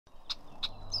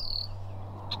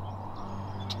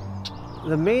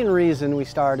The main reason we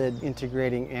started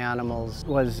integrating animals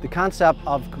was the concept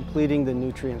of completing the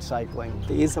nutrient cycling.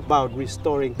 It's about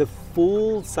restoring the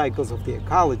full cycles of the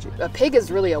ecology. A pig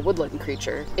is really a woodland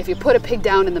creature. If you put a pig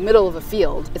down in the middle of a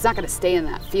field, it's not going to stay in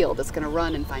that field. It's going to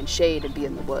run and find shade and be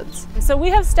in the woods. So we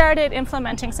have started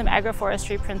implementing some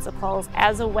agroforestry principles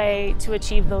as a way to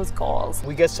achieve those goals.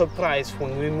 We get surprised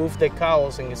when we move the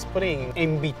cows in the spring.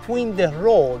 In between the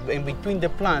road, in between the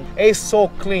plant, it's so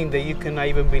clean that you cannot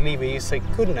even believe it. It's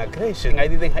like, goodness gracious, I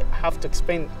didn't have to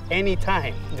spend any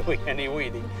time doing any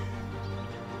weeding.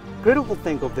 Critical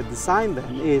thing of the design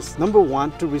then is, number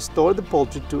one, to restore the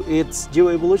poultry to its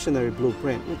geoevolutionary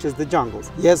blueprint, which is the jungles.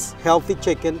 Yes, healthy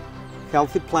chicken,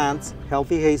 healthy plants,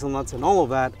 healthy hazelnuts, and all of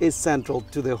that is central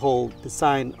to the whole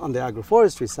design on the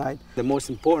agroforestry side. The most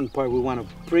important part we want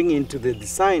to bring into the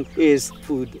design is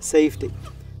food safety.